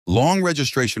Long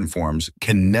registration forms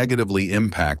can negatively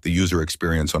impact the user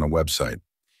experience on a website.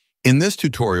 In this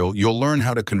tutorial, you'll learn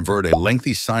how to convert a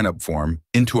lengthy sign-up form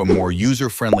into a more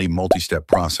user-friendly multi-step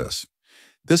process.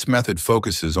 This method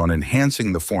focuses on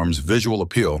enhancing the form's visual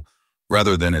appeal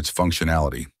rather than its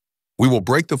functionality. We will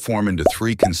break the form into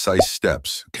 3 concise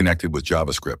steps connected with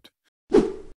JavaScript.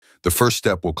 The first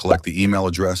step will collect the email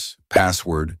address,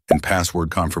 password, and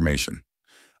password confirmation.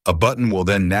 A button will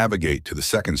then navigate to the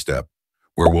second step,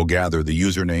 where we'll gather the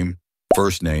username,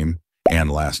 first name, and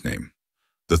last name.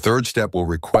 The third step will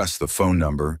request the phone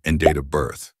number and date of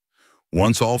birth.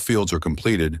 Once all fields are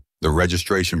completed, the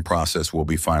registration process will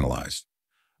be finalized.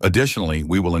 Additionally,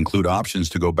 we will include options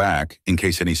to go back in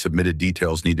case any submitted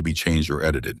details need to be changed or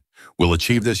edited. We'll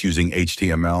achieve this using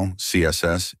HTML,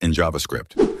 CSS, and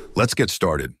JavaScript. Let's get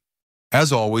started.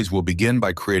 As always, we'll begin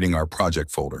by creating our project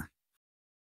folder.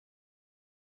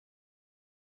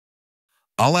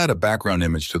 I'll add a background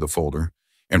image to the folder,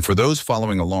 and for those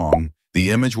following along,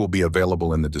 the image will be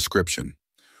available in the description.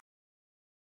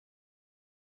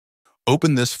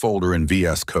 Open this folder in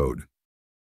VS Code.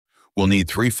 We'll need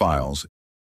 3 files: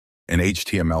 an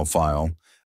HTML file,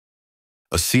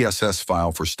 a CSS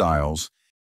file for styles,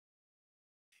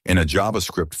 and a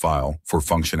JavaScript file for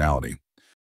functionality.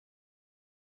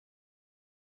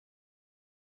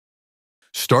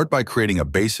 Start by creating a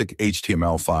basic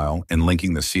HTML file and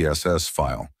linking the CSS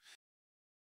file.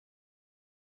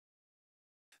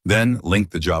 Then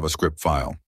link the JavaScript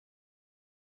file.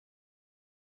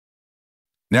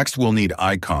 Next, we'll need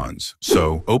icons,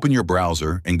 so open your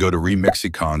browser and go to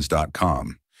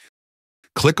remixicons.com.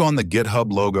 Click on the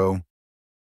GitHub logo,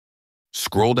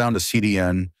 scroll down to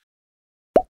CDN,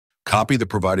 copy the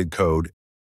provided code,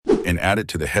 and add it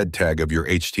to the head tag of your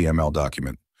HTML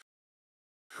document.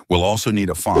 We'll also need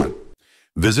a font.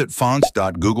 Visit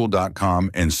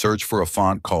fonts.google.com and search for a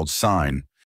font called Sign.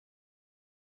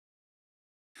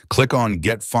 Click on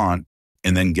Get Font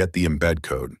and then get the embed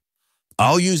code.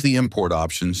 I'll use the import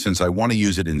option since I want to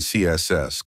use it in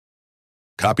CSS.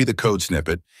 Copy the code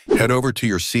snippet, head over to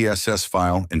your CSS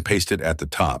file and paste it at the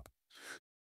top.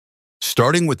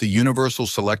 Starting with the universal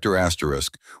selector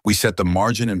asterisk, we set the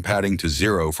margin and padding to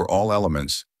 0 for all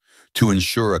elements to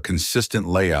ensure a consistent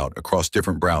layout across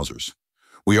different browsers.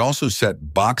 We also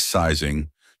set box sizing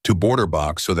to border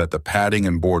box so that the padding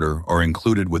and border are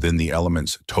included within the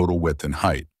element's total width and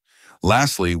height.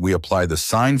 Lastly, we apply the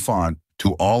sign font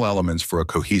to all elements for a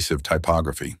cohesive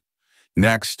typography.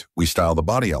 Next, we style the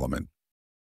body element.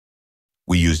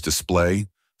 We use display,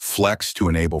 flex to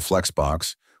enable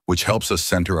flexbox, which helps us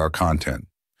center our content.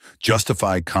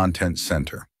 Justify content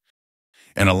center.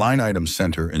 And a line item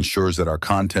center ensures that our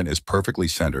content is perfectly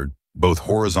centered, both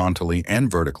horizontally and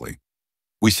vertically.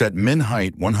 We set min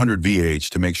height 100 VH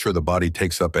to make sure the body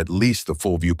takes up at least the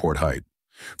full viewport height.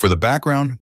 For the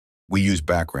background, we use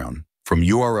background from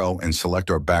URL and select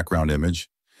our background image,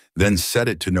 then set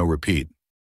it to no repeat.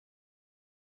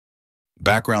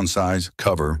 Background size,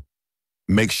 cover.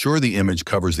 Make sure the image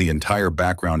covers the entire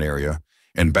background area,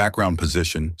 and background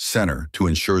position, center, to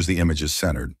ensure the image is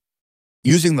centered.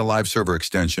 Using the Live Server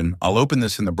extension, I'll open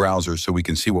this in the browser so we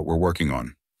can see what we're working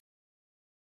on.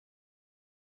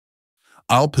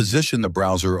 I'll position the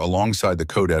browser alongside the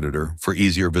code editor for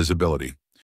easier visibility.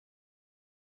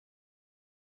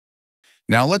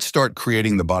 Now let's start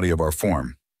creating the body of our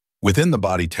form. Within the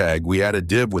body tag, we add a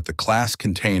div with the class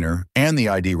container and the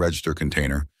ID register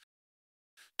container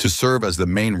to serve as the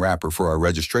main wrapper for our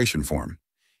registration form.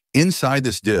 Inside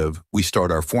this div, we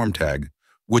start our form tag,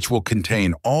 which will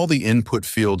contain all the input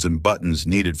fields and buttons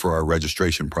needed for our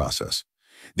registration process.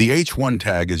 The H1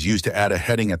 tag is used to add a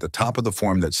heading at the top of the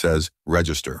form that says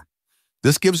Register.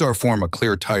 This gives our form a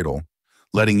clear title,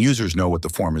 letting users know what the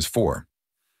form is for.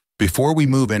 Before we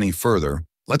move any further,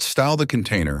 let's style the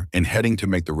container and heading to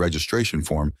make the registration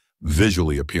form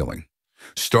visually appealing.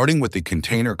 Starting with the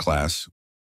container class,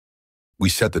 we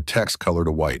set the text color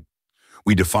to white.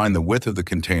 We define the width of the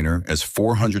container as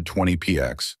 420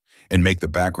 px and make the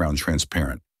background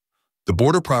transparent. The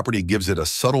border property gives it a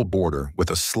subtle border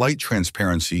with a slight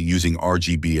transparency using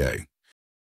RGBA.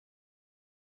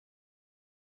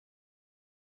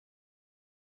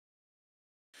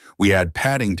 We add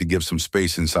padding to give some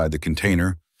space inside the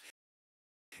container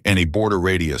and a border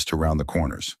radius to round the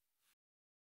corners.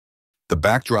 The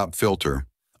backdrop filter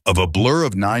of a blur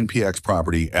of 9 px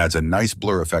property adds a nice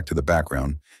blur effect to the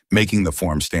background, making the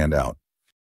form stand out.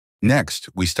 Next,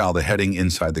 we style the heading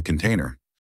inside the container.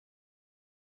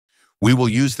 We will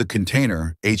use the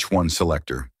container H1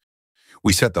 selector.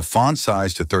 We set the font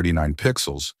size to 39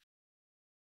 pixels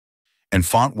and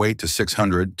font weight to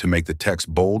 600 to make the text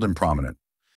bold and prominent.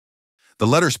 The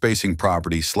letter spacing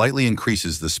property slightly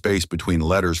increases the space between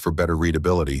letters for better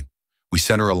readability. We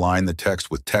center align the text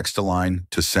with text align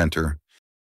to center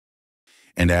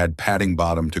and add padding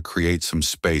bottom to create some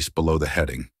space below the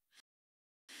heading.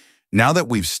 Now that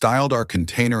we've styled our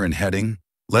container and heading,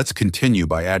 let's continue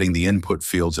by adding the input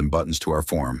fields and buttons to our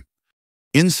form.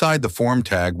 Inside the form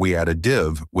tag, we add a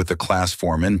div with the class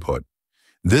form input.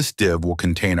 This div will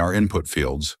contain our input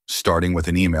fields, starting with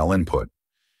an email input.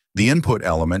 The input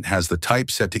element has the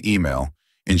type set to email,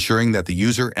 ensuring that the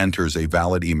user enters a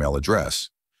valid email address.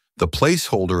 The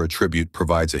placeholder attribute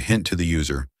provides a hint to the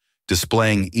user,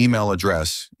 displaying email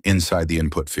address inside the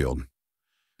input field.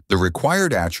 The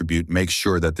required attribute makes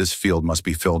sure that this field must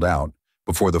be filled out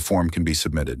before the form can be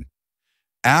submitted.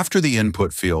 After the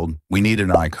input field, we need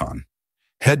an icon.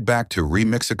 Head back to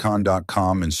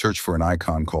remixicon.com and search for an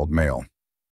icon called Mail.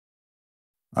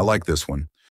 I like this one.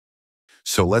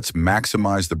 So let's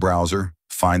maximize the browser,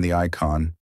 find the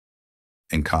icon,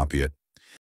 and copy it.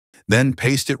 Then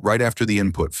paste it right after the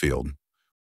input field.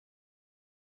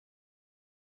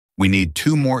 We need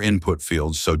 2 more input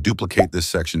fields, so duplicate this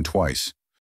section twice.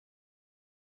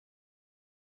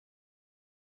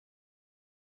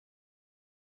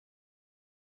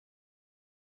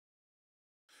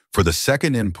 For the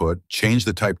second input, change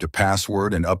the type to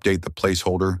password and update the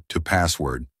placeholder to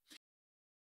password.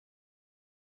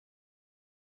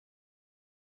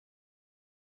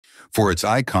 For its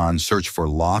icon, search for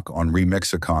lock on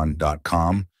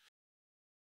remixicon.com.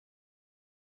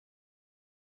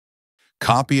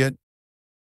 Copy it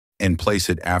and place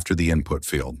it after the input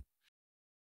field.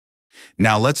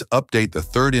 Now let's update the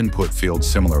third input field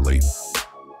similarly.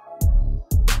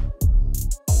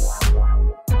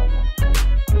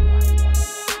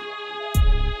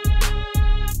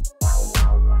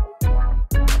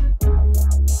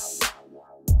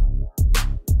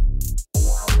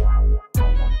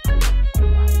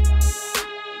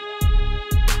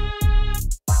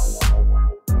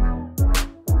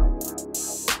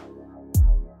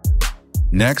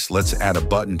 Next, let's add a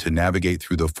button to navigate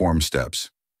through the form steps.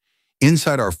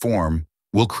 Inside our form,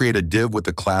 we'll create a div with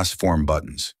the class form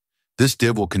buttons. This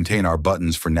div will contain our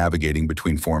buttons for navigating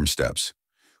between form steps.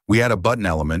 We add a button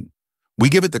element. We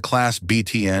give it the class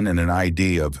btn and an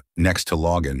ID of next to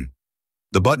login.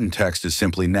 The button text is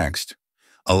simply next,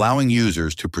 allowing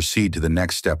users to proceed to the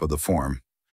next step of the form.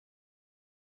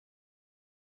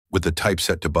 With the type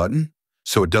set to button,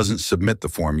 so it doesn't submit the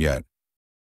form yet.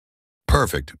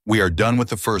 Perfect, we are done with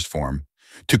the first form.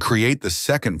 To create the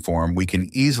second form, we can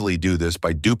easily do this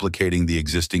by duplicating the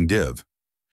existing div.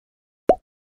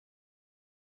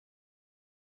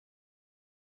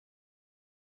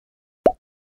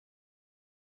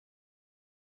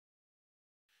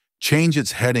 Change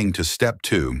its heading to Step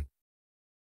 2.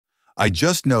 I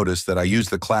just noticed that I used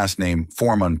the class name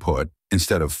formInput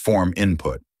instead of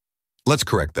formInput. Let's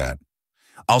correct that.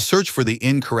 I'll search for the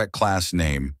incorrect class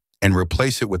name and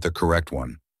replace it with the correct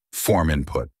one,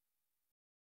 formInput.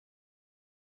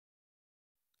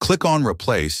 Click on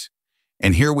Replace,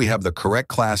 and here we have the correct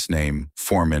class name,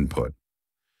 formInput.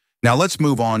 Now let's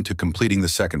move on to completing the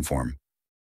second form.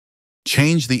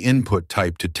 Change the input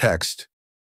type to text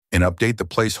and update the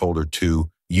placeholder to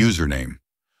username.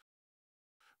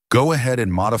 Go ahead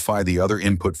and modify the other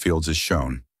input fields as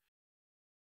shown.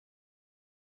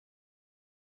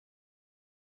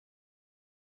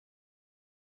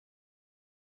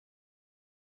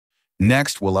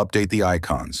 Next, we'll update the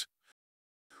icons.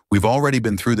 We've already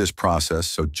been through this process,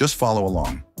 so just follow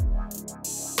along.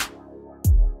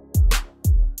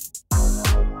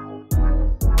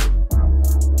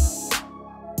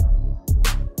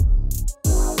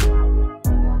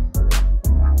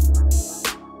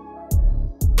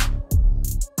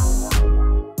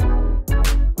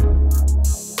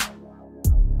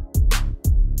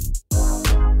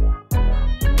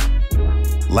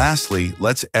 Lastly,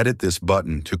 let's edit this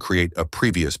button to create a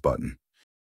previous button.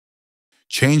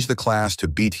 Change the class to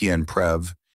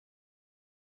btnprev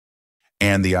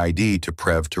and the ID to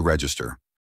prev to register.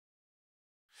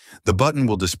 The button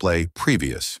will display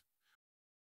previous.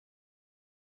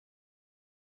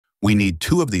 We need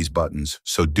 2 of these buttons,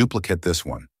 so duplicate this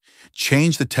one.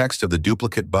 Change the text of the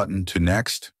duplicate button to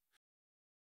next,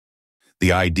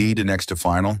 the ID to next to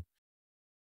final,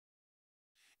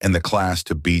 and the class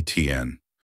to btn.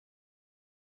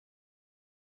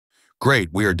 Great,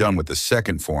 we are done with the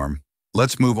second form.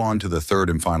 Let's move on to the third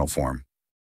and final form.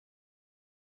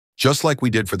 Just like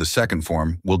we did for the second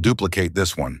form, we'll duplicate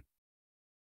this one.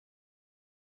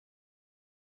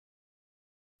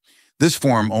 This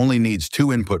form only needs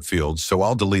 2 input fields, so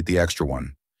I'll delete the extra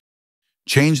one.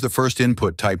 Change the first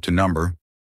input type to number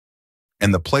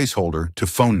and the placeholder to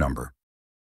phone number.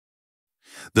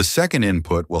 The second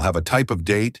input will have a type of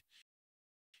date,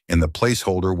 and the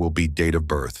placeholder will be date of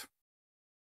birth.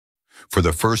 For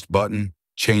the first button,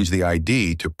 change the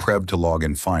ID to prev to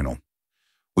login final.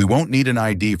 We won't need an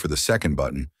ID for the second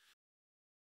button,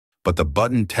 but the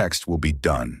button text will be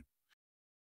done.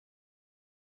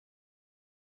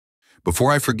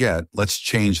 Before I forget, let's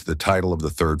change the title of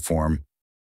the third form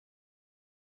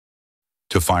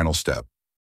to final step.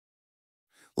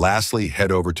 Lastly,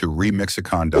 head over to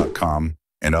remixicon.com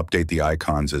and update the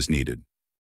icons as needed.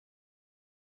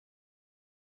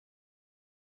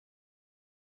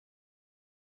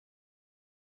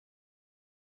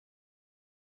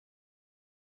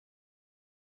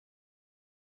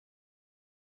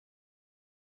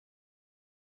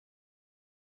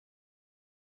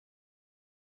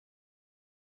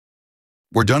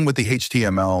 We're done with the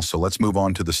HTML, so let's move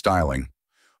on to the styling.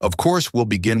 Of course, we'll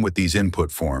begin with these input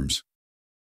forms.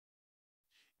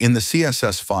 In the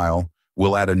CSS file,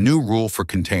 we'll add a new rule for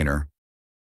container,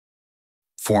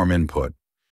 form input.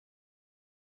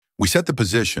 We set the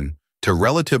position to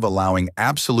relative, allowing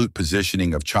absolute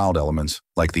positioning of child elements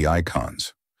like the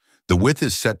icons. The width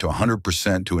is set to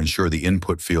 100% to ensure the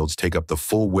input fields take up the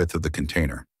full width of the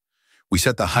container. We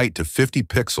set the height to 50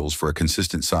 pixels for a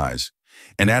consistent size,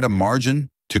 and add a margin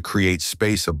to create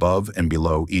space above and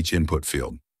below each input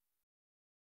field.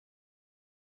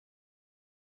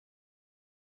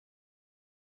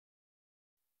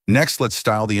 Next, let's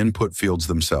style the input fields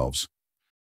themselves.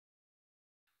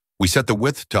 We set the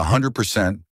width to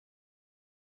 100%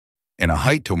 and a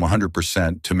height to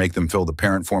 100% to make them fill the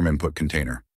parent form input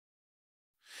container.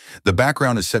 The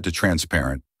background is set to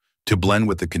transparent to blend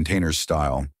with the container's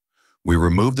style. We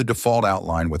remove the default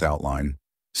outline with outline,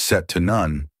 set to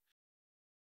none,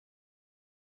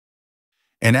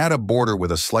 and add a border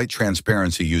with a slight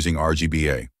transparency using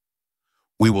RGBA.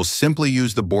 We will simply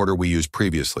use the border we used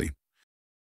previously.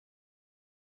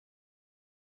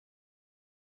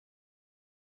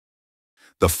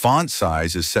 The font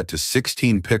size is set to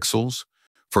 16 pixels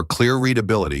for clear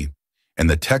readability, and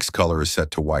the text color is set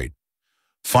to white.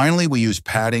 Finally, we use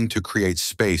padding to create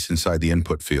space inside the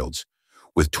input fields,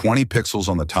 with 20 pixels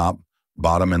on the top,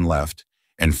 bottom, and left,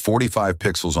 and 45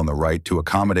 pixels on the right to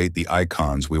accommodate the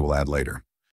icons we will add later.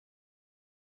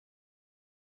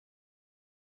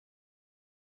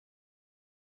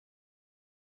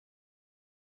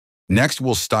 Next,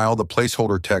 we'll style the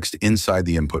placeholder text inside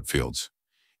the input fields.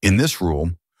 In this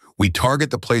rule, we target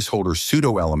the placeholder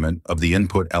pseudo-element of the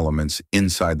input elements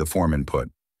inside the form input.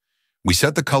 We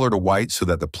set the color to white so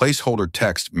that the placeholder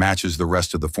text matches the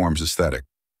rest of the form's aesthetic.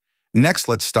 Next,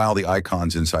 let's style the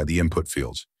icons inside the input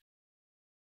fields.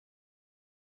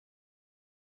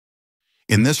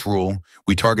 In this rule,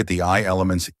 we target the eye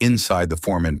elements inside the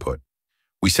form input.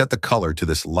 We set the color to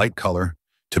this light color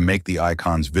to make the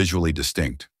icons visually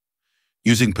distinct.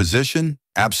 Using position,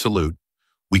 absolute,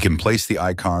 we can place the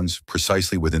icons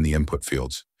precisely within the input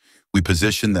fields. We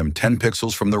position them 10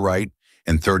 pixels from the right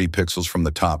and 30 pixels from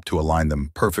the top to align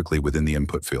them perfectly within the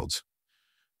input fields.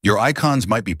 Your icons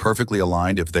might be perfectly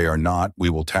aligned. If they are not, we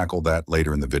will tackle that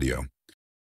later in the video.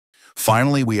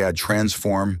 Finally, we add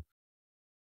transform,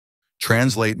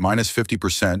 translate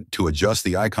 -50% to adjust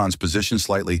the icon's position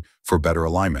slightly for better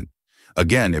alignment.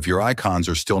 Again, if your icons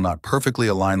are still not perfectly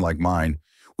aligned like mine,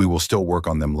 we will still work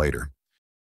on them later.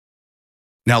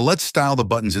 Now let's style the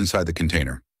buttons inside the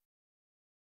container.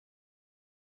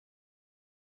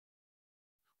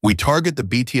 We target the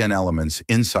BTN elements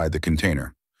inside the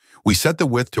container. We set the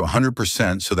width to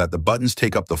 100% so that the buttons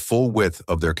take up the full width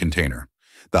of their container.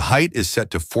 The height is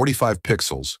set to 45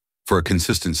 pixels for a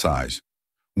consistent size.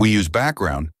 We use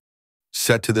background,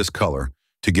 set to this color,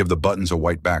 to give the buttons a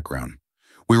white background.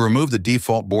 We remove the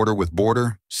default border with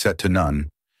border, set to none,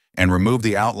 and remove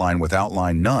the outline with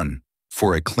outline none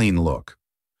for a clean look.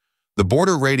 The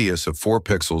border radius of 4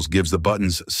 pixels gives the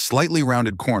buttons slightly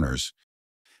rounded corners,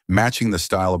 matching the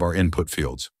style of our input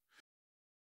fields.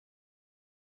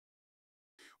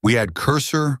 We add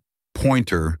cursor,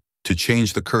 pointer to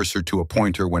change the cursor to a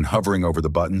pointer when hovering over the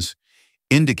buttons,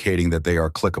 indicating that they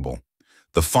are clickable.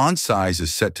 The font size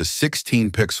is set to 16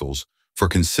 pixels for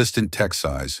consistent text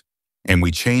size, and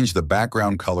we change the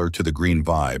background color to the green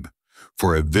vibe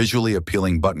for a visually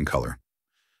appealing button color.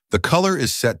 The color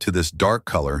is set to this dark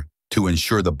color to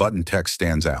ensure the button text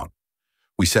stands out.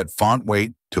 We set font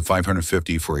weight to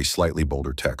 550 for a slightly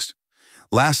bolder text.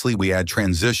 Lastly, we add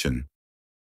transition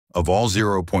of all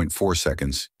 0.4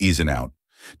 seconds, ease in out,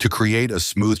 to create a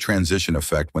smooth transition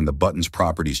effect when the button's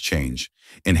properties change,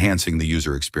 enhancing the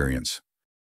user experience.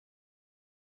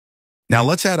 Now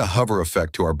let's add a hover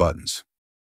effect to our buttons.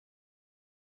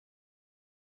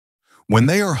 When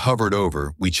they are hovered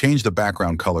over, we change the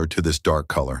background color to this dark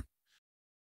color.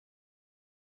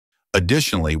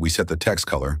 Additionally, we set the text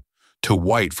color to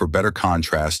white for better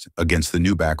contrast against the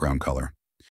new background color.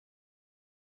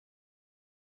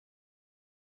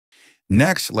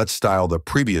 Next, let's style the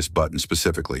previous button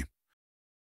specifically.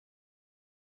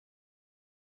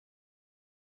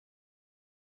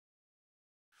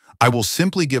 I will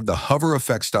simply give the hover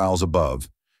effect styles above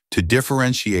to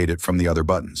differentiate it from the other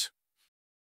buttons.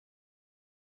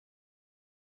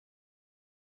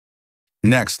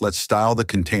 Next, let's style the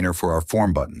container for our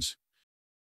form buttons.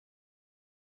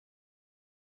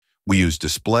 We use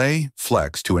Display,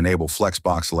 Flex to enable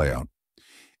Flexbox layout,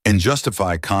 and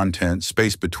Justify content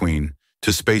space between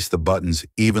to space the buttons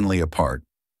evenly apart.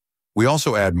 We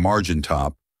also add Margin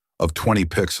Top of 20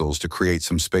 pixels to create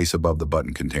some space above the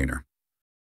button container.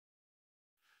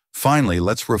 Finally,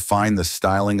 let's refine the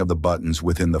styling of the buttons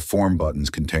within the Form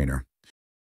Buttons container.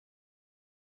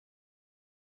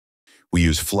 We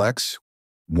use Flex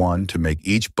 1 to make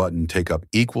each button take up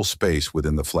equal space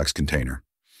within the Flex container.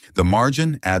 The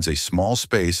margin adds a small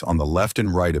space on the left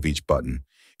and right of each button,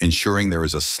 ensuring there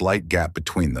is a slight gap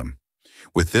between them.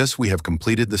 With this, we have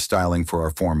completed the styling for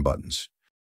our form buttons.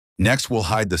 Next, we'll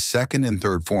hide the second and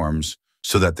third forms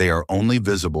so that they are only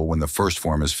visible when the first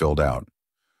form is filled out.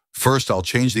 First, I'll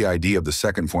change the ID of the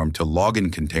second form to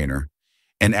Login Container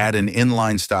and add an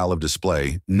inline style of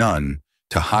display, None,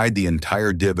 to hide the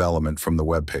entire div element from the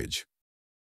web page.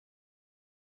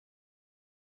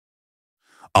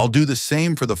 I'll do the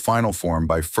same for the final form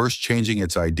by first changing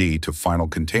its ID to Final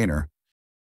Container,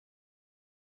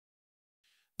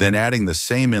 then adding the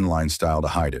same inline style to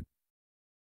hide it.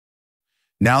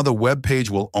 Now the web page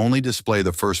will only display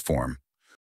the first form.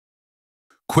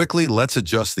 Quickly, let's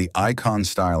adjust the icon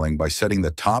styling by setting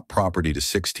the top property to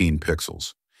 16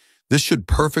 pixels. This should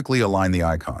perfectly align the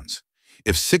icons.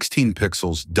 If 16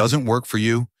 pixels doesn't work for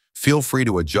you, feel free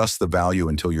to adjust the value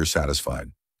until you're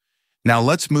satisfied. Now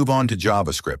let's move on to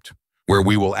JavaScript, where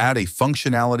we will add a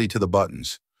functionality to the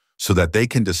buttons so that they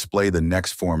can display the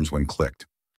next forms when clicked.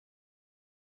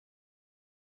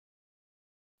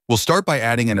 We'll start by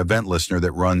adding an event listener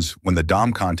that runs when the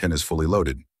DOM content is fully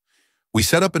loaded. We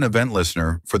set up an event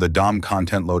listener for the DOM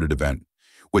content loaded event,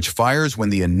 which fires when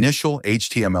the initial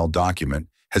HTML document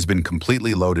has been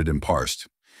completely loaded and parsed.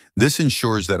 This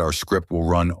ensures that our script will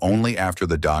run only after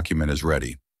the document is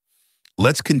ready.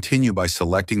 Let's continue by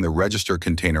selecting the register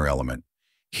container element.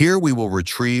 Here we will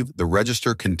retrieve the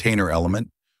register container element,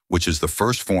 which is the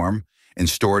first form, and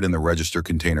store it in the register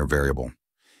container variable.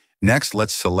 Next,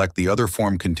 let's select the other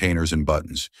form containers and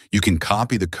buttons. You can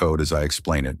copy the code as I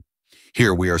explain it.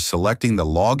 Here we are selecting the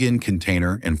login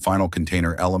container and final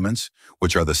container elements,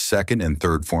 which are the second and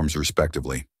third forms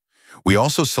respectively. We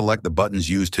also select the buttons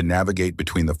used to navigate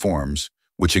between the forms,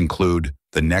 which include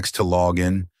the next to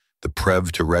login, the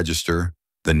prev to register,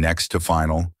 the next to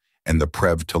final, and the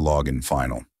prev to login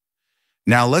final.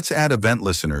 Now let's add event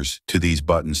listeners to these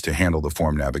buttons to handle the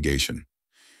form navigation.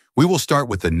 We will start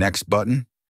with the next button.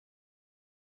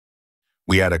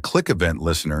 We add a click event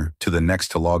listener to the next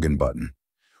to login button.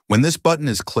 When this button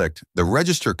is clicked, the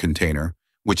register container,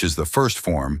 which is the first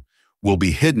form, will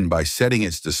be hidden by setting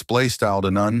its display style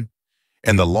to none,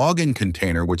 and the login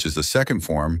container, which is the second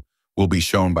form, will be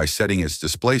shown by setting its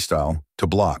display style to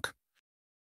block.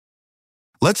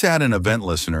 Let's add an event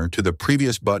listener to the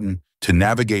previous button to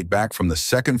navigate back from the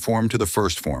second form to the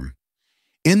first form.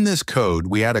 In this code,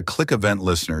 we add a click event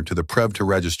listener to the prev to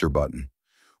register button.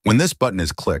 When this button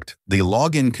is clicked, the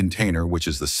login container, which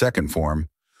is the second form,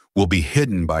 will be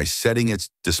hidden by setting its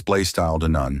display style to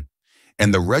none,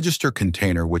 and the register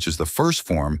container, which is the first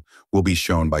form, will be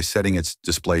shown by setting its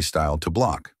display style to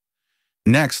block.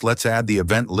 Next, let's add the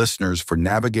event listeners for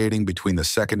navigating between the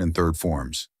second and third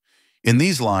forms. In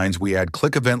these lines, we add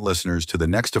click event listeners to the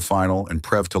next to final and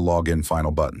prev to login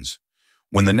final buttons.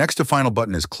 When the next to final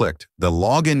button is clicked, the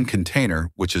login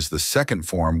container, which is the second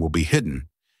form, will be hidden,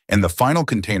 and the final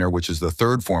container, which is the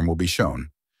third form, will be shown.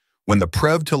 When the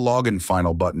prev to login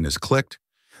final button is clicked,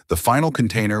 the final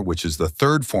container, which is the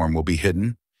third form, will be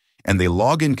hidden, and the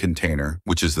login container,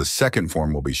 which is the second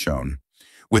form, will be shown.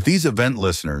 With these event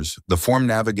listeners, the form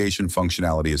navigation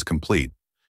functionality is complete.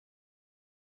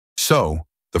 So,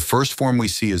 the first form we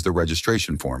see is the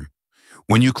registration form.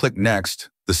 When you click Next,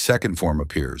 the second form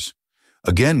appears.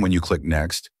 Again, when you click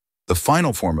Next, the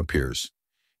final form appears.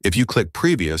 If you click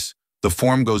Previous, the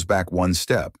form goes back one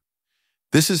step.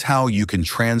 This is how you can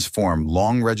transform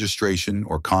long registration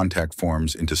or contact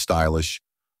forms into stylish,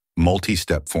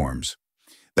 multi-step forms.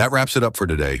 That wraps it up for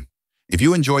today. If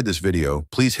you enjoyed this video,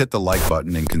 please hit the like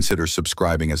button and consider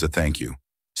subscribing as a thank you.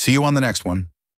 See you on the next one.